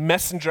prophet,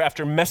 messenger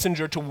after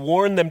messenger to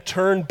warn them,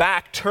 turn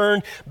back,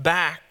 turn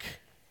back.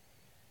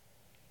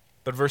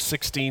 But verse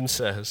 16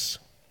 says,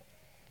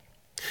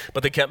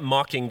 but they kept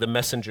mocking the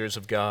messengers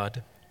of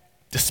God,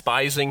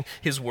 despising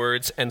his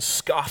words and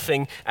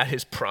scoffing at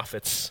his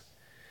prophets,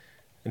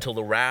 until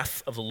the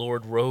wrath of the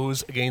Lord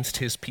rose against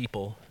his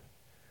people,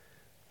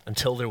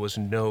 until there was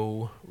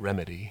no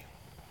remedy.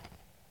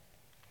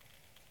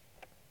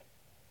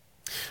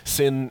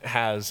 sin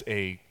has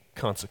a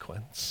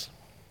consequence.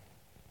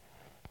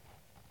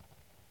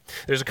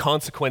 There's a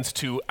consequence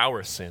to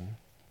our sin.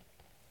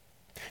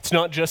 It's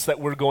not just that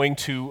we're going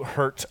to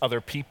hurt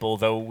other people,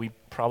 though we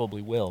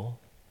probably will.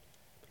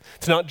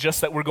 It's not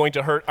just that we're going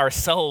to hurt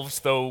ourselves,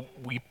 though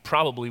we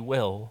probably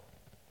will.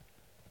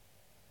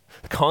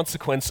 The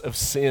consequence of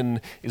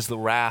sin is the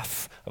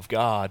wrath of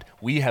God.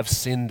 We have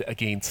sinned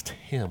against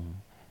him.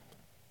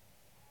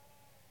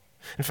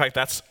 In fact,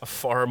 that's a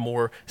far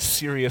more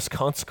serious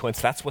consequence.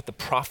 That's what the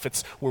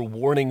prophets were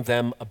warning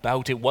them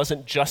about. It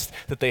wasn't just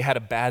that they had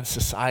a bad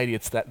society,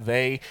 it's that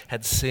they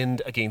had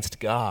sinned against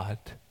God.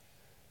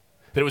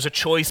 That it was a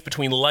choice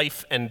between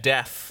life and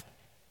death.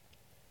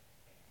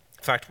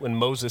 In fact, when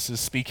Moses is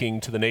speaking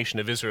to the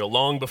nation of Israel,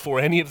 long before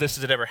any of this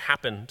had ever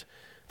happened,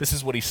 this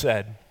is what he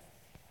said.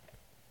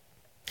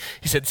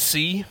 He said,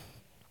 "See,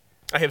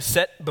 I have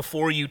set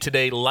before you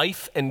today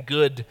life and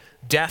good,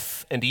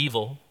 death and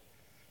evil.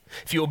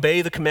 If you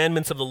obey the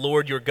commandments of the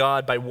Lord your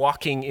God by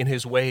walking in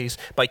his ways,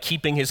 by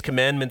keeping his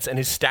commandments and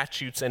his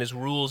statutes and his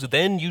rules,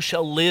 then you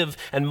shall live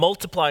and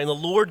multiply, and the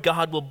Lord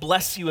God will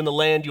bless you in the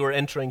land you are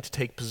entering to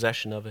take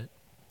possession of it.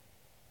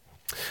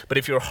 But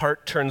if your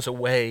heart turns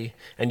away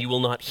and you will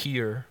not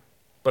hear,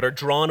 but are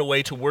drawn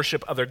away to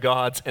worship other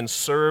gods and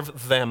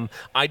serve them,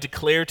 I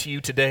declare to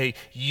you today,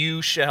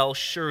 you shall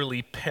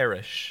surely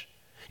perish.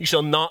 You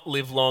shall not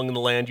live long in the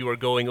land you are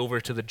going over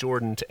to the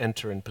Jordan to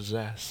enter and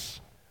possess."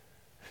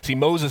 See,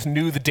 Moses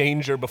knew the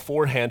danger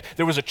beforehand.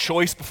 There was a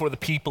choice before the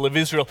people of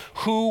Israel.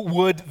 Who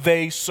would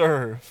they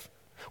serve?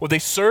 Would they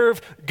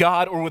serve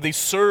God, or would they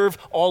serve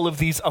all of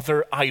these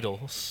other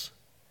idols?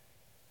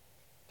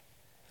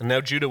 And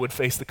now Judah would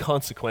face the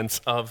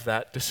consequence of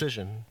that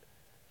decision.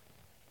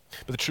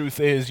 But the truth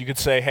is, you could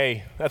say,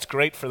 hey, that's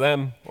great for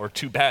them, or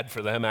too bad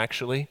for them,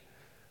 actually.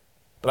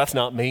 But that's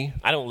not me.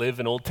 I don't live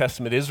in Old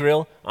Testament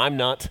Israel. I'm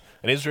not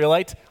an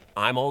Israelite.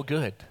 I'm all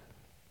good.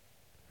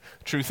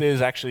 Truth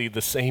is, actually,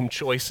 the same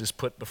choice is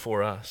put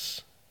before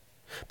us.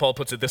 Paul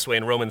puts it this way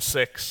in Romans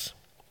 6.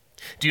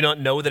 "Do you not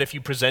know that if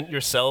you present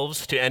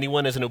yourselves to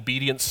anyone as an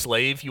obedient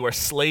slave, you are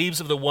slaves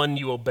of the one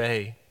you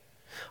obey,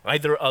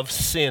 either of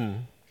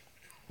sin,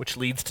 which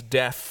leads to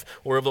death,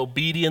 or of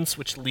obedience,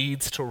 which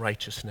leads to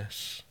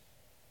righteousness?"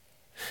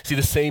 See,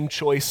 the same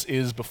choice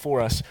is before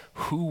us.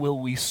 Who will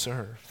we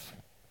serve?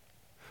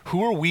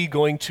 Who are we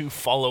going to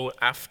follow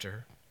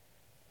after?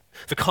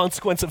 The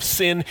consequence of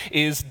sin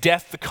is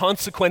death. The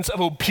consequence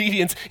of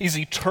obedience is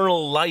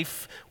eternal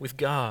life with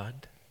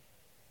God.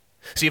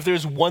 See, if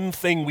there's one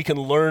thing we can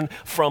learn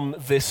from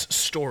this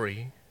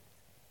story,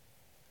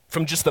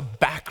 from just the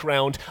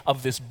background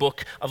of this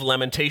book of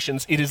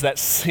Lamentations, it is that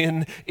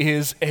sin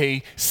is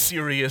a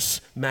serious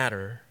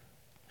matter.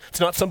 It's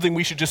not something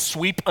we should just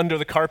sweep under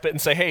the carpet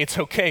and say, hey, it's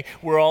okay,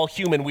 we're all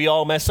human, we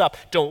all mess up,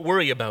 don't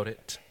worry about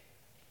it.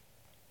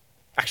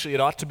 Actually,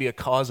 it ought to be a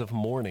cause of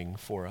mourning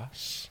for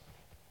us.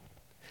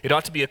 It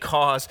ought to be a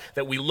cause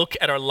that we look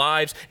at our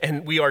lives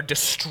and we are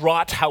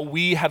distraught how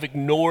we have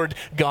ignored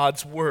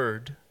God's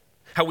word,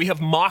 how we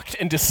have mocked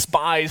and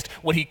despised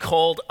what he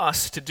called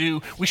us to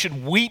do. We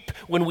should weep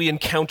when we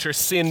encounter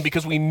sin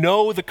because we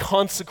know the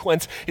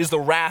consequence is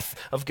the wrath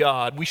of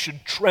God. We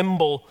should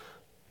tremble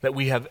that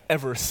we have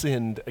ever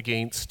sinned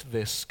against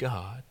this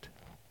God.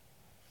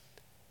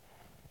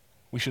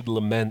 We should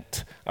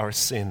lament our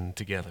sin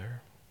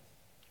together.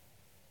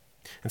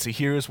 And see,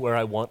 here's where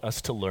I want us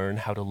to learn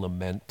how to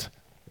lament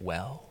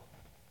well.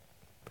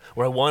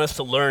 Where I want us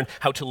to learn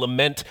how to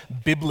lament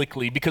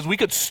biblically, because we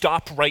could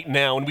stop right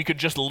now and we could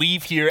just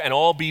leave here and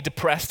all be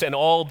depressed and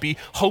all be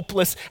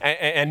hopeless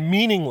and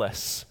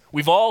meaningless.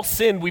 We've all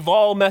sinned, we've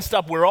all messed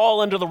up, we're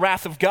all under the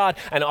wrath of God,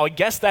 and I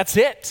guess that's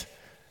it.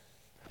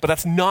 But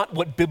that's not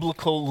what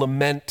biblical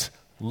lament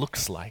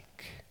looks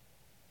like.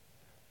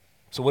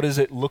 So what does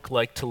it look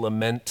like to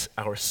lament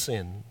our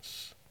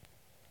sins?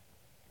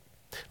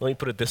 Let me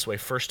put it this way.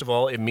 First of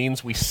all, it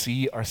means we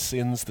see our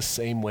sins the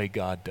same way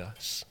God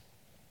does.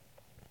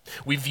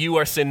 We view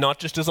our sin not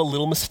just as a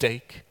little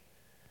mistake,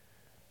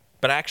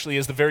 but actually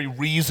as the very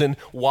reason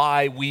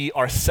why we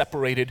are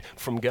separated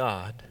from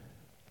God.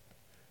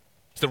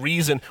 It's the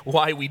reason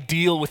why we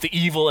deal with the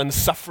evil and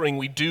suffering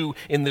we do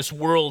in this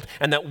world,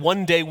 and that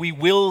one day we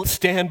will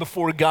stand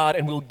before God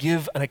and we'll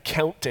give an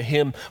account to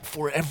him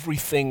for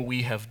everything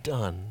we have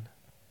done.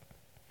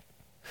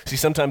 See,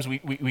 sometimes we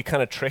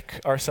kind of trick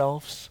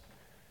ourselves.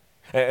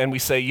 And we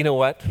say, you know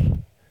what?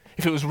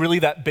 If it was really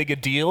that big a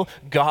deal,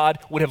 God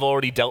would have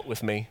already dealt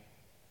with me.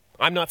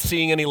 I'm not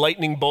seeing any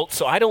lightning bolts,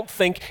 so I don't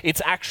think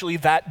it's actually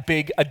that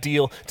big a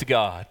deal to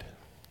God.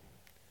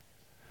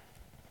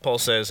 Paul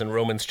says in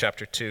Romans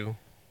chapter 2,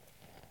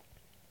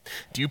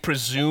 "Do you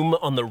presume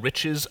on the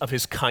riches of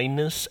his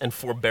kindness and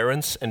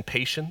forbearance and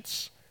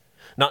patience,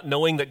 not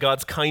knowing that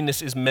God's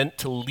kindness is meant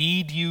to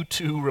lead you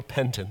to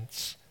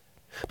repentance?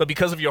 But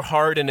because of your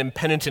hard and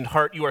impenitent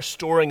heart, you are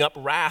storing up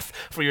wrath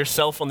for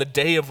yourself on the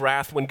day of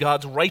wrath when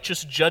God's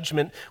righteous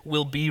judgment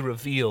will be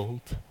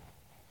revealed."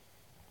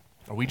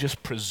 Are we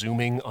just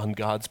presuming on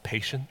God's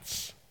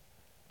patience?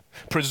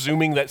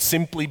 presuming that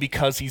simply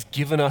because he's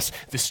given us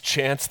this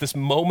chance, this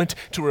moment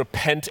to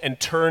repent and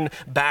turn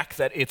back,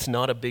 that it's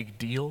not a big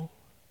deal?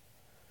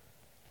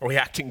 Are we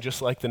acting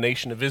just like the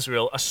nation of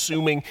Israel,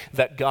 assuming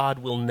that God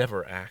will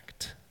never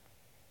act?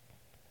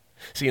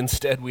 See,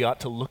 instead, we ought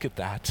to look at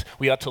that.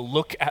 We ought to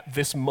look at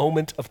this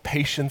moment of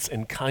patience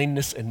and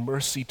kindness and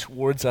mercy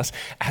towards us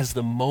as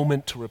the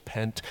moment to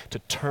repent, to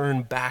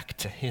turn back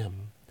to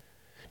him.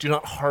 Do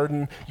not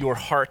harden your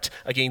heart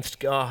against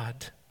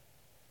God.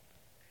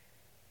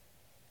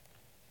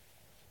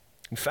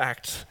 In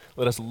fact,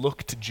 let us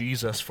look to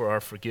Jesus for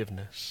our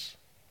forgiveness.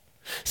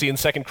 See, in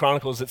 2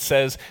 Chronicles it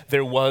says,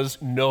 there was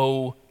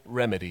no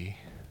remedy.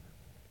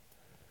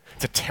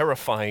 It's a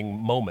terrifying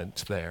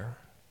moment there,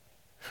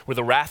 where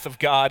the wrath of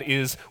God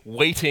is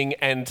waiting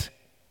and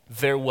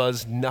there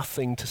was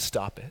nothing to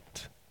stop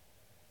it.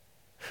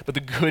 But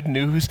the good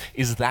news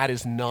is that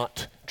is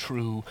not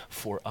true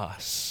for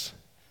us.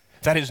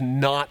 That is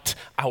not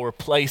our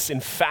place. In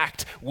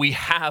fact, we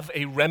have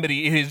a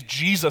remedy. It is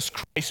Jesus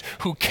Christ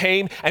who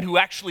came and who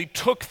actually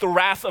took the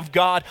wrath of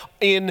God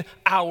in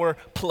our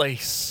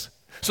place,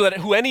 so that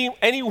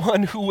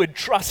anyone who would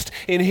trust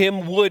in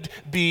him would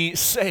be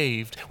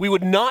saved. We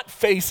would not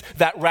face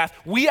that wrath.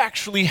 We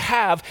actually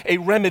have a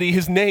remedy.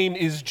 His name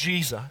is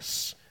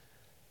Jesus.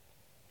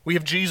 We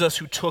have Jesus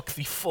who took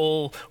the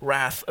full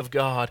wrath of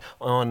God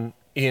on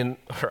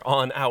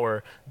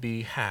our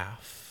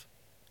behalf.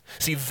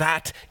 See,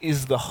 that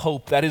is the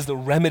hope. That is the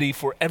remedy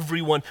for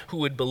everyone who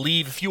would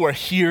believe. If you are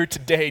here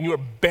today and you are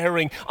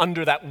bearing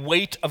under that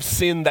weight of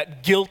sin,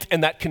 that guilt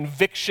and that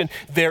conviction,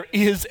 there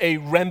is a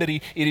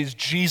remedy. It is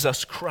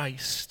Jesus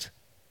Christ.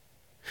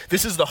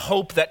 This is the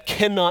hope that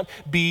cannot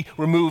be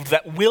removed,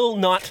 that will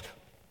not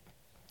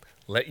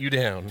let you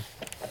down,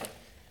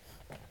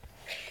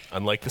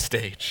 unlike the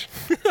stage.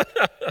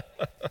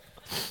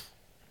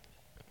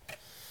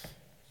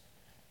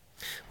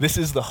 This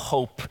is the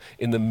hope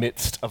in the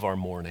midst of our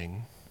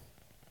mourning.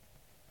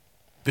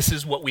 This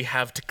is what we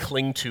have to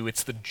cling to.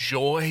 It's the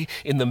joy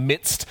in the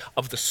midst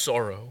of the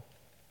sorrow.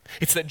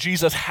 It's that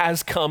Jesus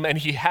has come and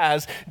he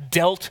has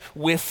dealt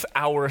with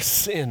our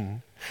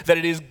sin, that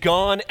it is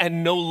gone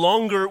and no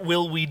longer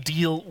will we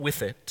deal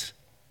with it.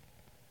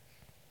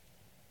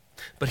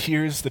 But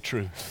here's the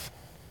truth.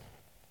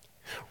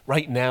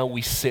 Right now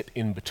we sit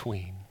in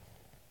between.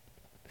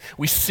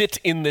 We sit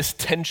in this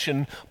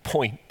tension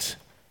point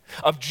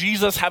of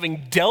Jesus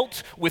having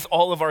dealt with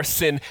all of our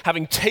sin,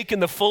 having taken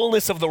the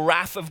fullness of the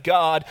wrath of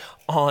God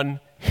on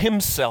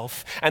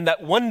himself, and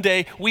that one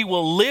day we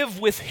will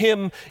live with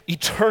him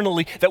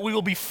eternally, that we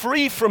will be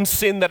free from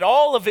sin, that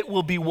all of it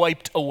will be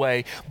wiped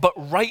away. But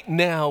right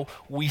now,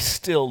 we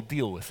still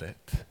deal with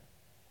it.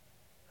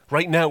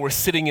 Right now, we're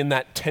sitting in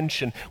that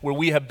tension where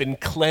we have been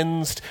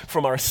cleansed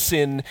from our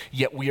sin,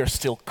 yet we are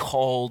still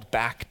called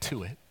back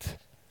to it.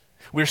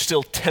 We're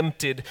still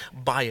tempted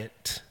by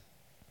it.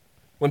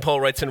 When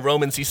Paul writes in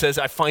Romans, he says,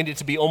 I find it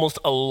to be almost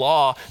a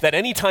law that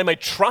anytime I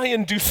try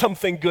and do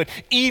something good,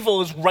 evil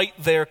is right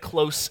there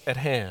close at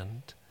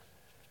hand.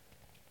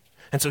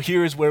 And so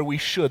here is where we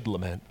should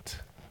lament.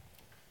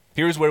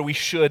 Here is where we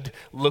should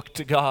look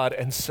to God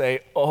and say,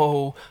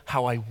 oh,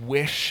 how I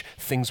wish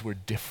things were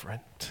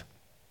different.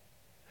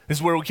 This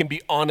is where we can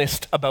be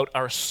honest about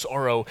our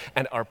sorrow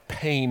and our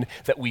pain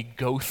that we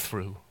go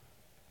through.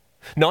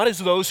 Not as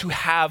those who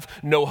have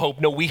no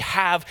hope. No, we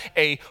have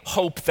a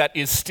hope that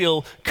is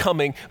still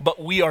coming,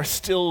 but we are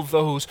still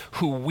those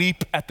who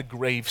weep at the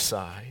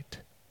graveside,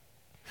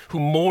 who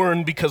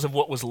mourn because of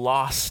what was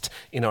lost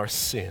in our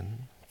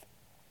sin.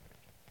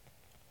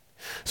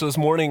 So this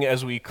morning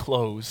as we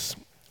close,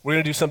 we're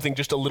going to do something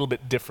just a little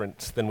bit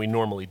different than we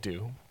normally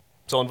do.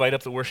 So I'll invite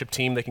up the worship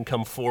team. They can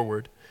come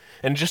forward.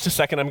 And in just a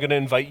second, I'm going to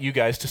invite you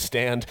guys to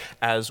stand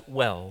as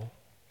well.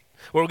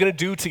 What we're going to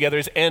do together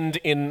is end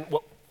in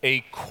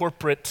a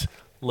corporate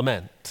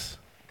lament.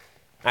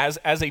 As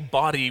a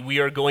body, we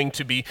are going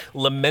to be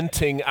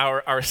lamenting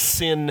our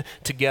sin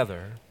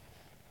together,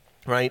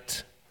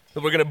 right?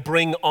 That we're going to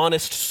bring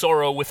honest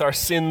sorrow with our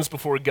sins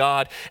before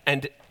God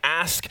and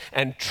ask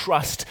and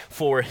trust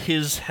for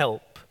his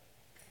help.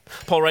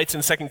 Paul writes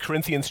in 2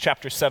 Corinthians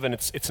chapter 7,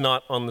 it's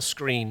not on the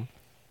screen,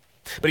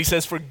 but he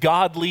says, for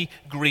godly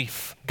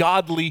grief,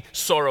 godly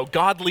sorrow,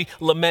 godly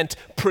lament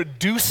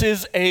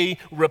produces a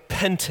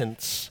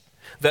repentance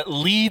that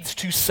leads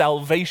to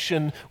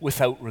salvation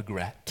without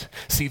regret.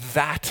 See,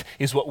 that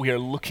is what we are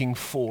looking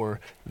for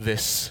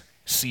this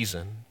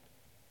season.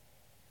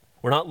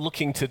 We're not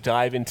looking to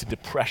dive into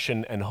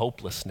depression and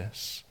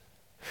hopelessness.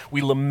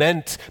 We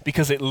lament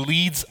because it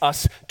leads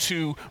us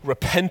to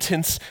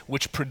repentance,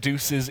 which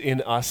produces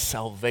in us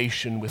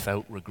salvation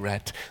without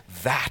regret.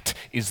 That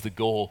is the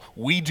goal.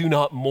 We do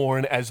not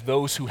mourn as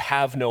those who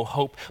have no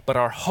hope, but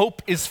our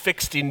hope is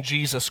fixed in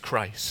Jesus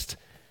Christ,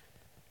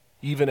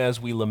 even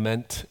as we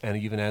lament and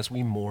even as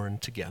we mourn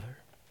together.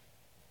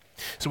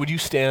 So would you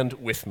stand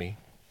with me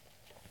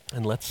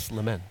and let's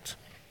lament.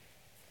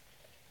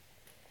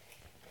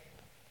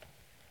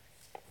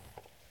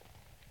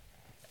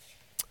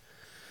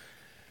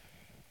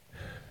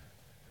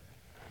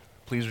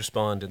 Please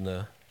respond in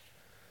the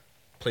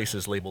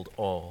places labeled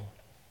all.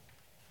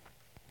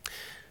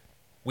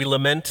 We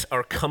lament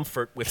our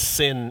comfort with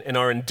sin and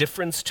our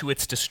indifference to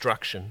its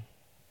destruction,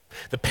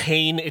 the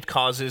pain it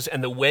causes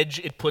and the wedge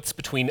it puts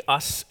between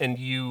us and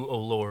you, O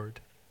Lord.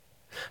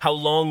 How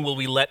long will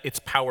we let its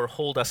power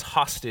hold us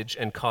hostage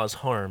and cause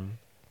harm?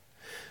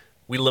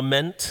 We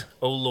lament,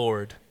 O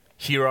Lord,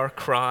 hear our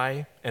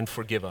cry and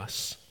forgive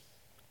us.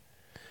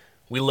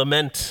 We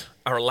lament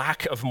our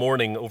lack of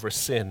mourning over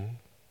sin,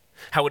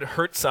 how it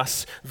hurts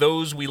us,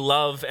 those we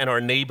love, and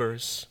our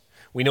neighbors.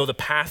 We know the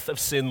path of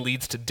sin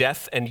leads to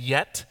death, and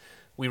yet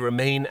we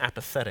remain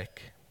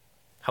apathetic.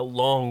 How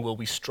long will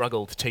we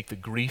struggle to take the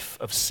grief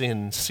of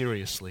sin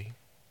seriously?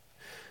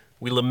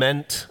 We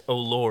lament, O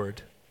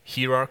Lord,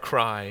 hear our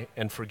cry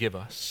and forgive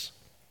us.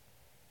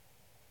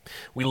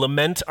 We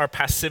lament our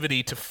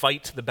passivity to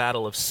fight the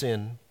battle of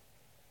sin.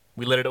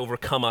 We let it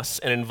overcome us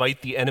and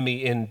invite the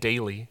enemy in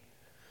daily.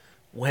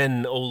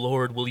 When, O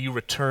Lord, will you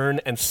return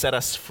and set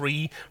us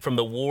free from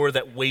the war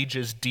that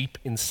wages deep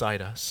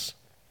inside us?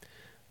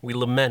 We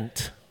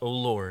lament, O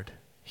Lord,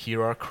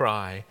 hear our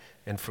cry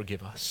and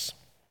forgive us.